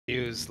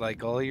confused.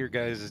 Like all your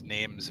guys'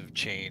 names have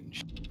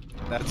changed.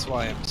 That's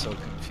why I'm so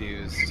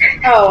confused.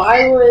 Oh,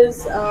 I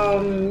was,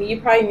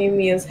 you probably knew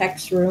me as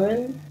Hex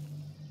Ruin.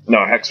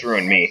 No, Hex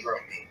ruined me.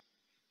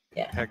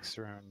 Yeah.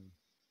 Hexron,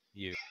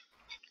 you.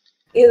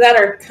 Either that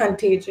or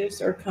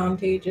Contagious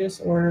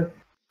or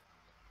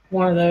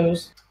one of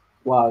those.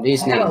 Wow,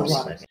 these I have a names.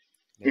 lot of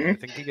Yeah, I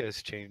think you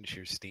guys changed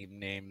your Steam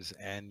names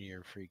and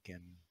your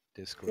freaking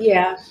Discord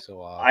Yeah. names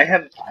so often. I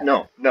have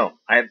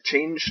I have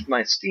changed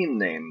my Steam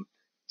name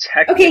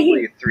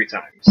technically 3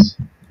 times.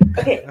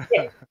 Okay,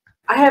 yeah.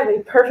 I have a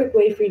perfect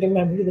way for you to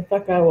remember who the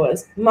fuck I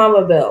was.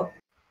 Mama Bill.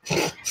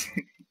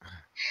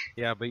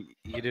 Yeah, but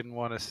you didn't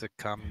want to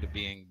succumb to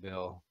being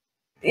Bill.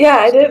 Yeah,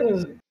 I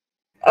didn't.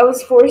 I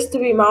was forced to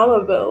be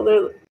Mama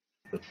Bill.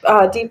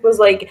 Deep was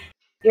like,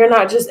 "You're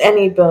not just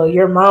any Bill,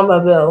 you're Mama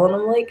Bill." And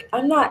I'm like,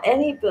 "I'm not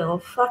any Bill,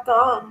 fuck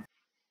off."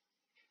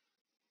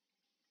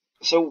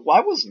 So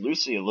why was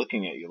Lucy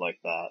looking at you like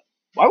that?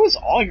 Why was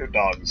all your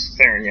dogs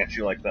staring at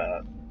you like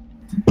that?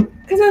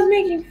 Because I was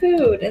making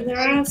food, and they're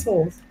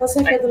assholes. Plus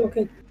I fed them a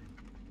cookie.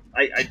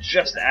 I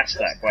just asked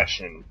that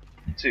question,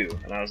 too,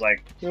 and I was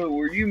like, "Oh,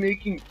 were you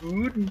making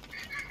food?"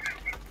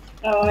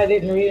 Oh, I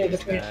didn't read it.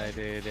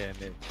 Excited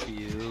and it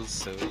feels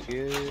so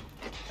good.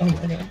 Oh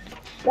my god.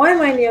 Why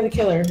am I near the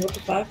killer? What the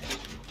fuck?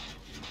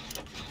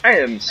 I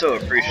am so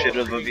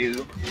appreciative of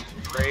you.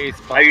 Wraith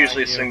I behind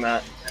usually you. sing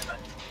that.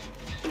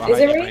 Behind Is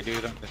it you, my Wraith?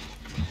 dude.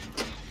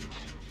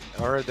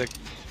 Or the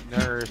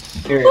nurse.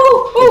 Here.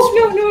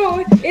 Oh,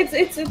 no. It's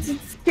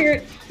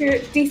Spirit,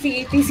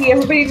 DC,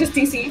 everybody just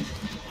DC.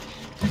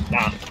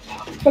 Nah.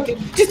 Fucking,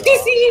 just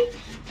DC!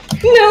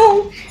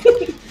 No!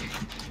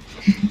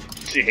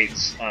 She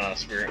hates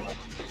Spirit.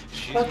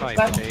 She's Fuck, my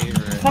fuck.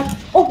 favorite. Fuck.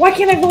 Oh, why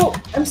can't I vote?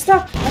 I'm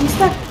stuck.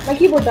 My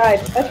keyboard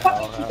died. My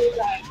fucking keyboard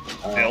died.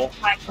 Bill?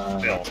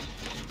 Bill.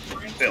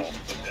 Bill.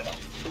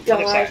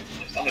 Other Die. side.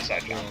 Other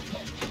side, John.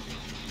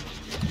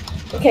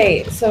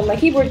 Okay, so my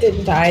keyboard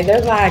didn't die.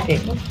 They're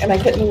lagging, and I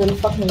couldn't even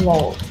fucking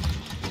vote.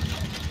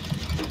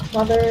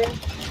 Mother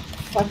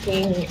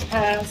fucking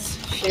ass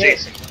shit.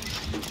 Jason.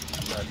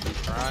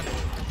 Run.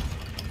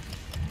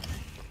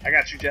 I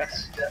got you,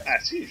 Jess. I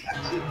see you.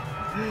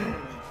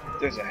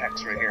 There's a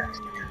hex right here.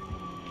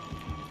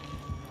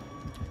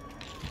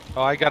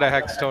 Oh, I got a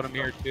hex totem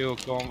here too.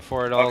 Going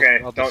for it. Okay,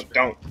 I'll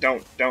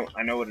don't.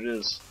 I know what it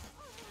is.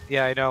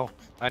 Yeah, I know.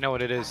 I know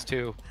what it is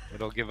too.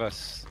 It'll give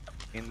us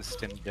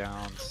instant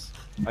downs.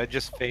 I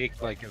just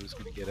faked like I was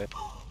gonna get it.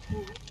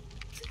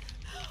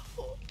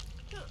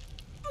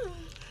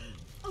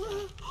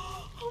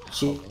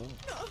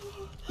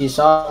 She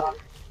saw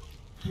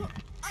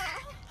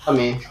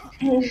me.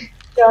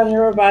 John,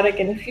 you're robotic,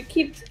 and if you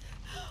keep...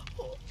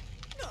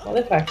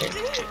 Motherfucker.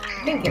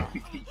 Thank you.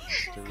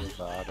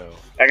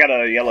 I got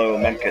a yellow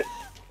medkit.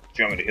 Do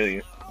you want me to heal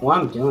you? What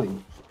I'm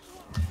doing?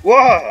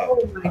 Whoa!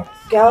 Oh my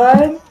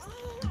god.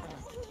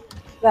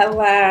 That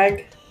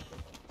lag.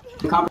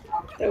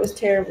 That was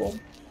terrible.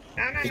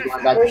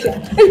 Where's it?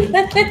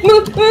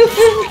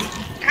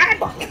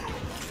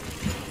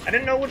 I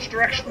didn't know which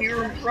direction you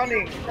were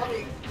running.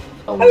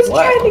 I was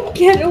trying to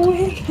get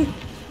away.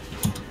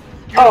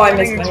 Oh, I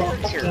missed my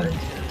fucking...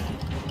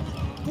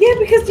 Yeah,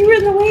 because you were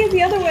in the way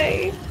the other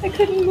way. I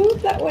couldn't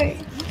move that way.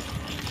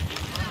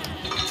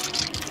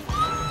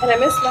 And I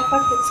missed my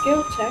fucking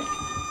skill check.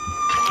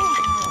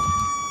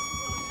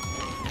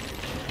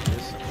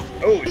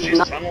 Oh, she's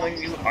tunneling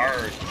you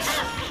hard.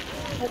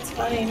 That's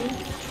fine.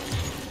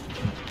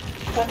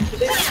 Fuck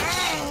this.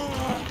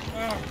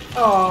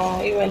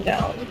 Oh, you went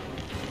down.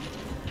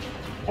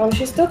 Oh,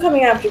 she's still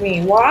coming after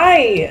me.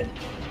 Why?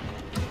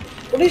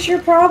 What is your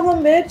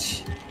problem,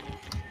 bitch?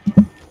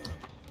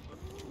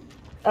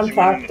 I'm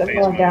fucked. I'm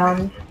going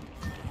down.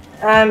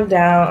 I'm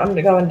down. I'm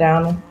going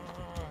down.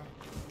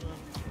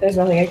 There's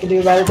nothing I can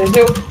do about it. There's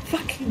no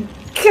fucking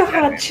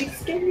god. She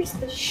scares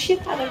the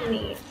shit out of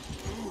me.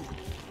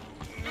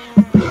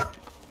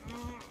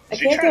 I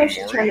can't tell if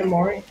she's trying to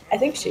Mori. I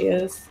think she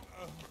is.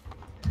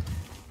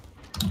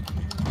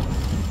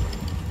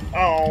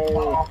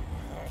 Oh.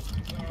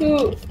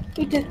 Who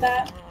did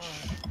that?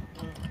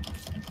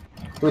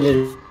 Who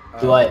did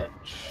what?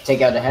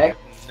 Take out the heck?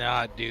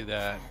 Not do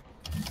that.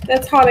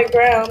 That's Haunted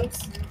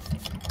Grounds.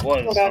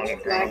 Was Oh god, Haunted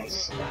she's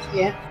Grounds. lagging.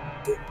 Yeah.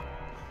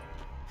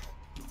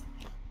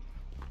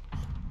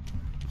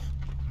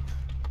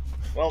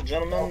 Well,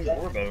 gentlemen,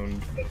 we're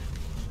boned.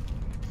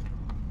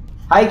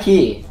 High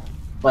key.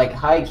 Like,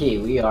 high key,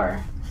 we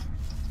are.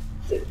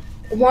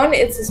 1,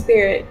 it's a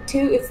spirit.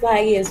 2, it's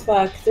laggy as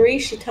fuck. 3,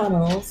 she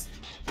tunnels.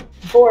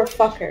 4,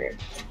 fuck her.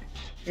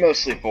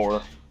 Mostly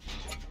 4.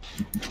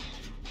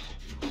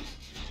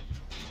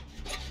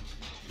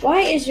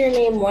 Why is your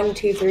name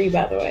 123,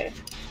 by the way?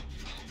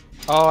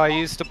 Oh, I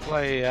used to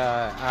play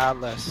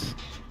Atlas.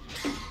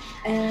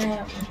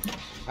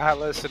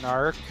 Atlas and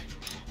Ark.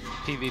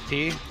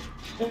 PvP.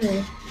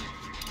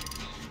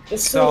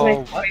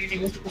 So,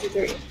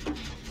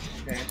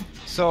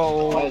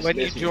 So when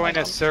you join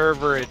a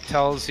server, it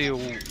tells you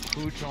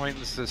who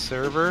joins the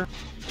server.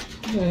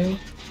 Give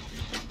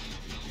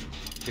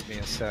me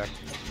a sec.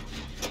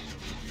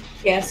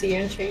 Yeah, see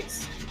you in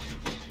Chase.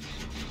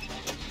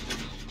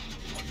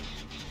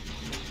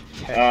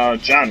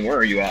 John, where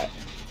are you at?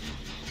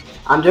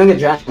 I'm doing a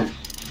gen.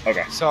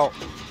 Okay. So,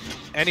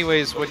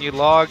 anyways, when you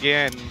log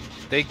in,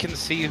 they can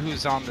see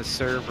who's on the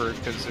server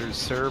because there's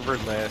server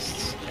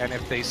lists, and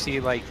if they see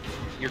like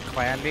your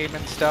clan name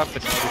and stuff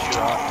and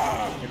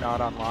notice you're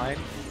not online,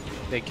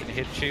 they can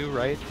hit you,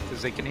 right?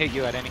 Because they can hit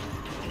you at any.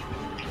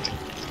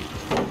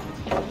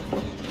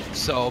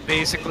 So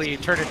basically, you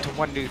turn it to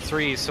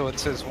 123, so it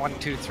says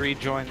 123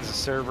 joins the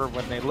server.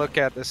 When they look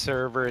at the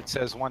server, it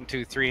says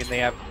 123, and they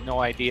have no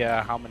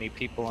idea how many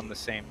people in the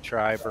same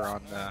tribe are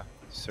on the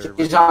server.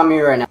 She's on me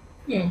right now.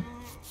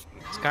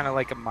 It's kind of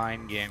like a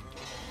mind game.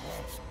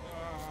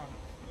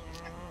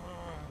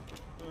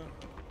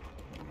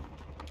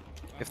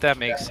 If that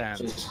makes sense.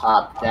 Just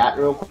hop that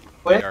real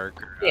quick.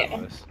 Darker. Yeah.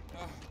 Atlas.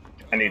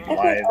 I need I think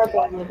live.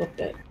 Arbor a little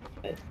bit.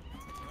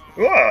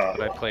 Whoa!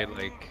 But I played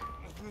like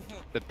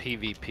the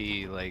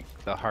PvP, like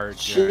the hard.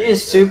 She grind,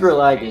 is super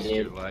laggy, waste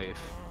your dude. life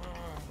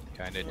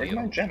kind of Where'd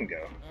my deal. gem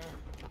go?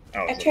 Oh,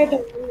 I it's tried to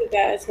warn you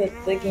guys that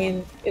the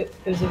game it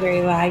was very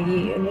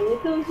laggy, and they're like,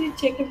 "Oh, she's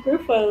checking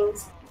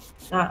profiles."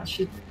 Nah,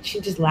 she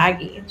just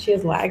laggy. She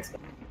has lags.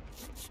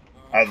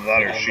 I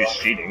thought she's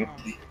cheating.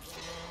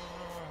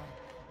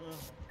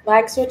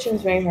 Lag switching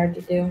is very hard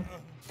to do.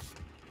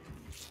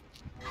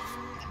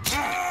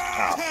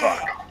 Ah,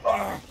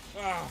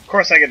 fuck. Of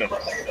course I get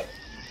a...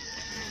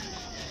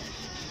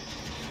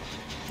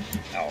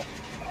 Ow.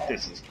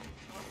 This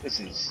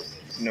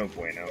is no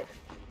bueno.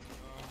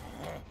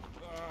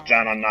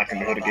 John, I'm not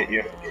gonna be able to get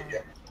you.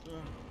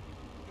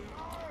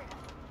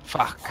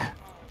 Fuck.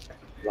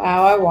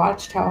 Wow, I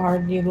watched how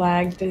hard you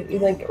lagged. You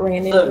like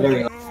ran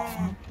Very into.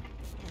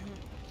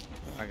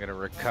 I'm gonna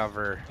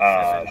recover. Uh,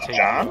 and then take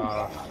John? you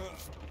off.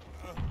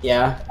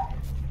 Yeah.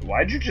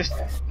 Why'd you just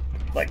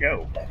let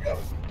go?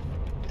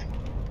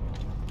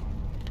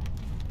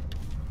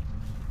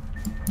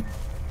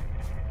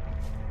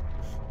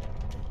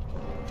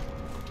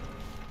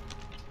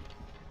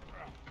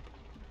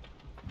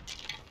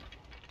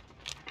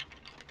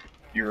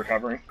 You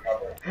recovering?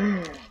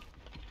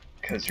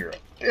 Because you're a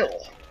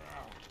bill.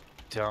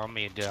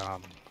 Dummy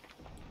dumb.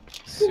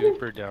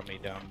 Super dummy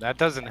dumb. That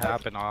doesn't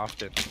happen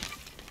often.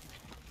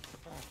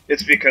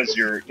 It's because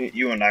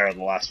you and I are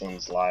the last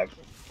ones live.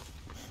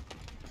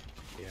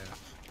 Yeah.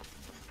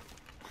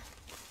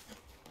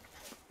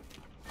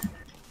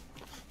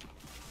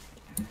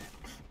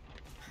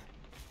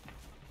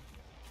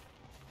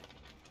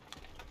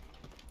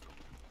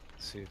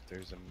 Let's see if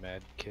there's a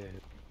med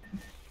kit.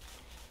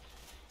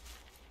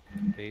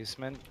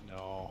 Basement?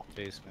 No,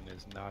 basement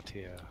is not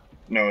here.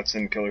 No, it's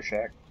in Killer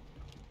Shack.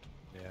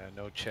 Yeah,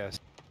 no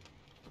chest.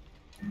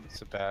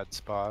 It's a bad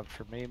spot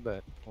for me,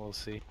 but we'll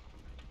see.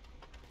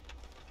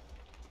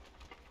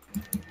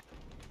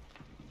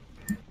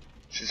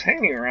 She's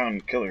hanging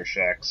around Killer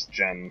Shack's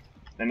gen,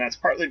 and that's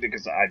partly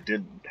because I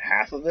did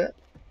half of it,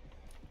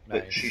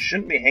 but Nice. she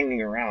shouldn't be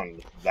hanging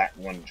around that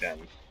one gen.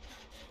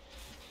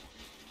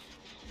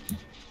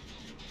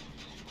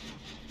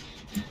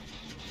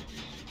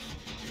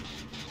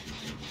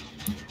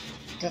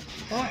 The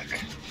fuck?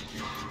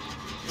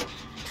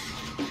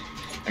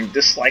 I'm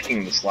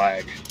disliking this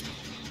lag.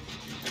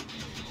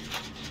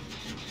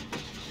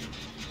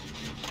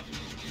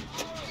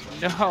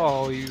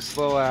 No, you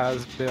slow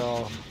ass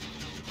Bill.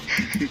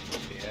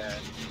 Yeah,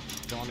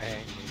 don't hang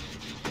me.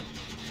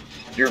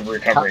 You're How,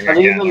 recovering how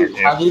do you again, even aren't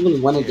you? how do you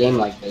even win a game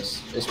like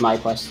this? Is my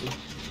question.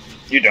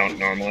 You don't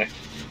normally.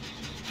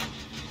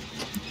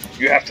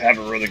 You have to have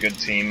a really good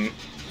team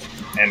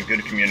and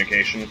good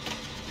communication.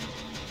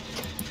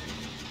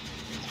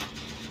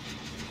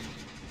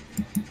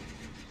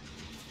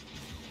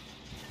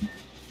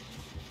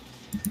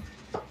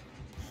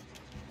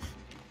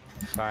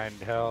 Find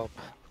help.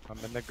 I'm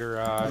in the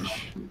garage.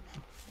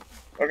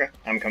 Okay,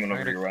 I'm coming I'm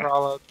over gonna your way.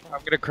 crawl out.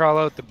 I'm gonna crawl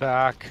out the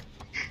back.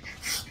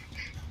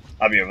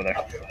 I'll be over there.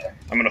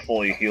 I'm gonna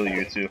fully heal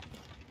you too.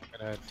 I'm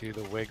gonna do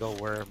the wiggle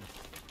worm,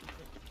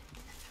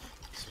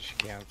 so she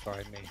can't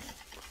find me.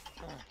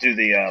 Do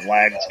the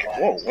lags.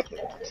 Whoa, what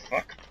the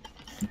fuck?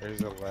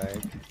 There's a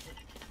leg.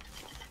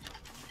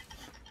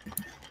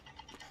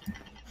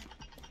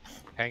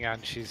 Hang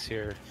on, she's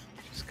here.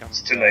 She's coming.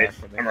 It's too late.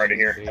 back, and then I'm already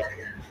she's here. leaving.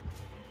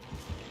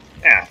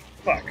 Ah,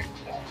 fuck.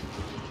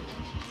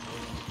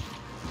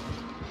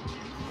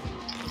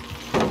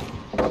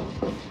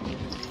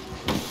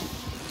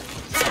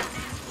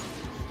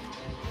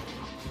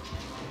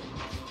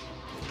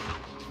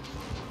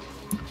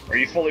 Are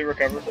you fully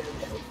recovered?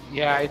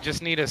 Yeah, I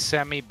just need a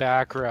semi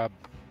back rub.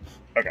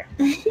 Okay.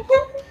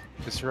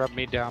 Just rub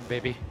me down,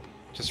 baby.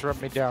 Just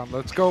rub me down.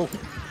 Let's go.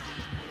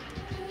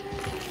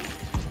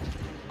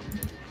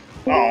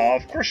 Oh,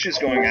 of course she's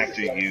going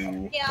after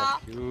you.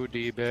 Fuck you,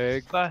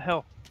 D-bag. The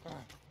hell?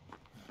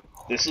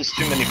 This is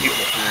too many people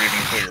for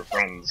even your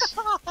friends.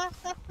 Oh my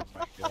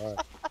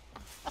god.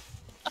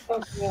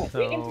 Oh, yeah.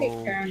 We can take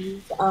So-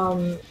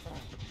 turns.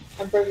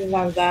 I'm breaking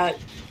down that,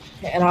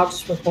 and I'll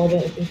just record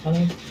it. It'd be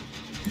funny.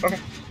 Wait,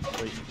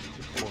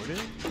 record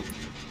it?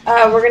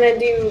 We're gonna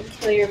do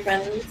kill your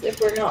friends if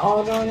we're not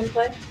all going to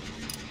play.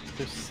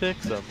 There's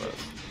 6 of us.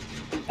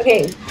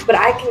 Okay, but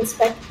I can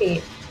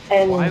spectate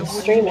and Why would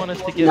you stream want it.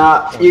 us to get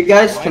Nah, points? you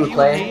guys Why can do you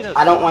play. hate us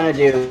I don't so want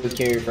to do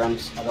kill your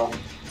friends at all.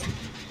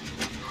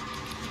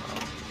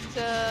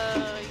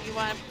 So, you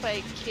want to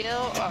play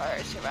kill or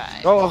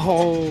survive?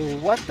 Oh,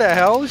 what the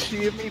hell? She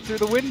hit me through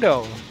the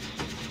window.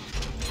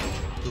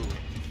 Who?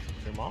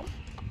 Your mom?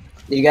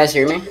 Did you guys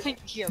hear me?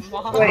 Your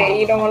mom.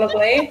 Wait, you don't want to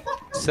play?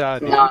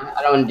 Son. No,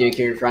 I don't want to do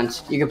kill your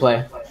friends. You can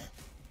play.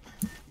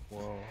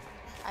 Whoa.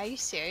 Are you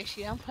serious?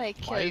 You don't play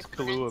kill Why your is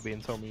Kahlua friends?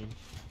 being so mean?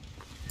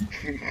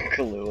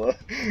 Kahlua.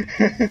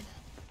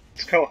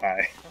 It's Kohai.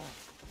 I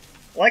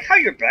like how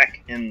you're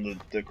back in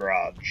the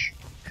garage.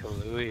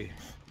 Kalui.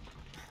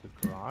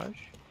 The garage?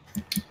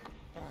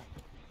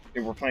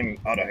 Yeah, we're playing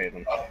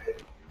Autohaven.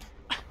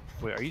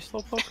 Wait, are you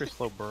Slowpoke or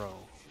Slowbro?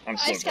 I'm I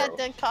so just got broke.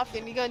 done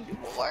coughing. You gonna do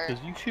more?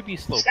 Because you should be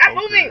Slowpoke Stop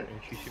moving! and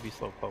she should be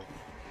Slowpoke.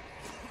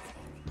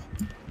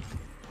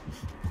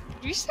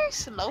 Did you say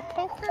slow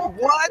poker?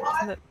 What?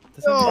 That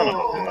doesn't Son make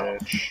of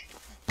a bitch.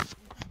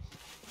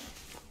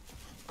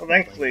 Well,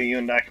 thankfully, you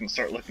and I can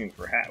start looking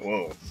for hat.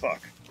 Whoa,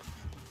 fuck.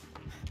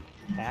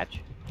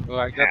 Hatch? Oh,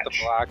 I got the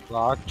Hatch. black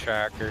log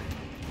tracker.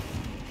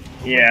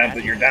 Yeah,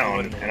 but you're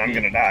down, and I'm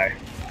gonna die.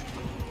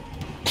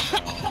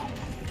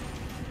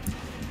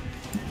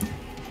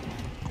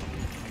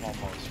 I'm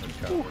almost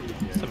recovered.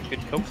 Yeah. Some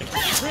good coconut.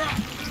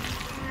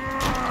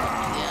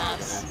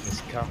 Yes.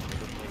 Just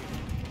comfortably.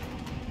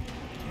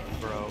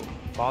 Bro.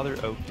 Father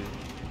Oku.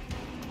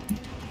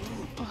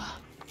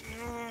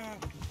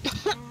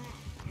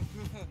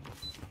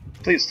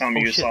 Please tell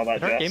me Oh, you shit. saw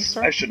that, Did our game Jess.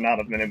 start? I should not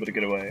have been able to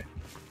get away.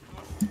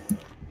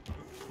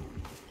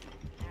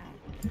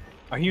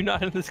 Are you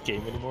not in this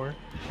game anymore?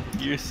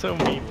 You're so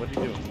mean. What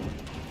are you doing?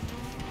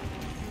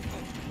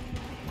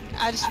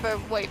 I just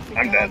wait for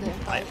I'm y'all dead.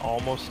 to I invite.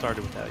 almost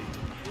started without you.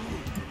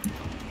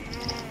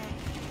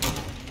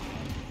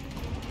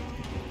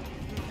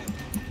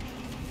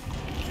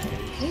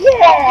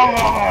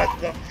 What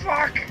the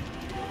fuck?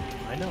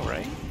 I know,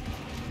 right?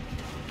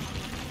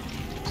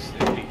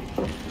 City.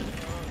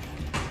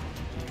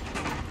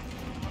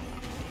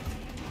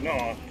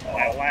 No,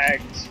 I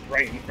lagged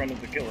right in front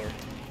of the killer.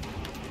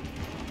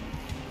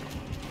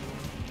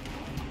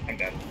 I'm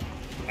dead.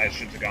 I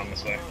should have gone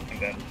this way. I'm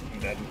dead. I'm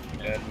dead. I'm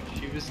dead.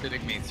 She was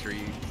hitting me 3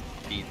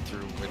 feet through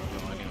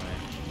window anyway.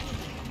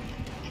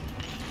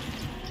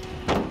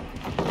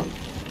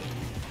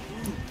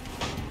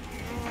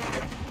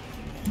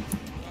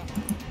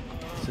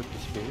 Is it the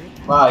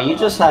spirit? Wow, you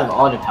just have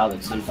all the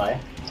pallets, Senpai.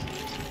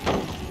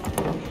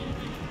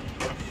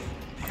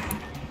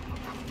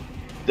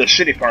 The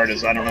shitty part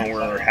is I don't know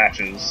where Hatch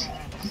is.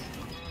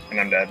 And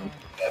I'm dead.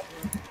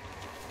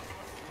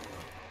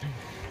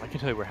 I can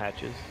tell you where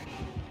Hatch is.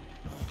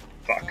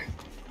 Fuck.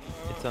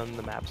 It's on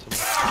the map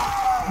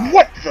somewhere.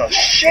 What the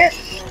shit?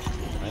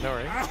 I know,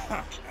 right?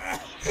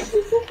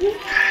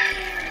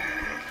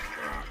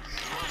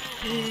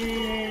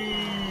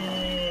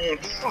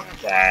 Fuck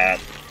that.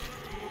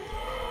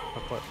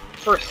 Fuck what?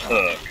 First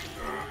hook.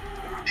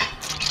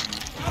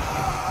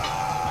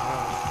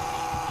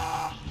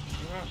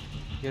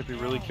 You gotta be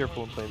really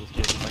careful when playing this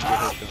game. You might get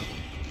hooked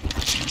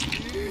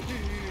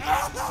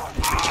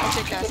I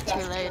think that's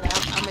too late.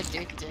 I'm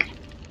addicted.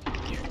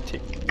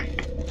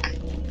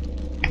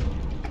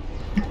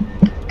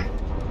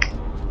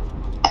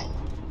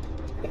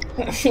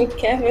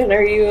 Kevin,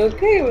 are you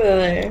okay with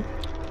it?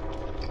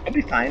 I'll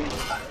be fine.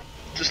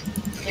 Just,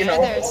 you Yeah,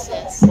 know, there's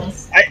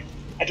this.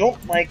 I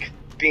don't like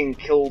being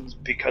killed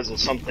because of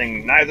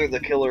something neither the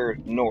killer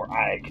nor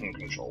I can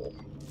control.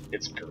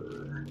 It's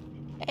grr.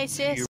 Hey sis.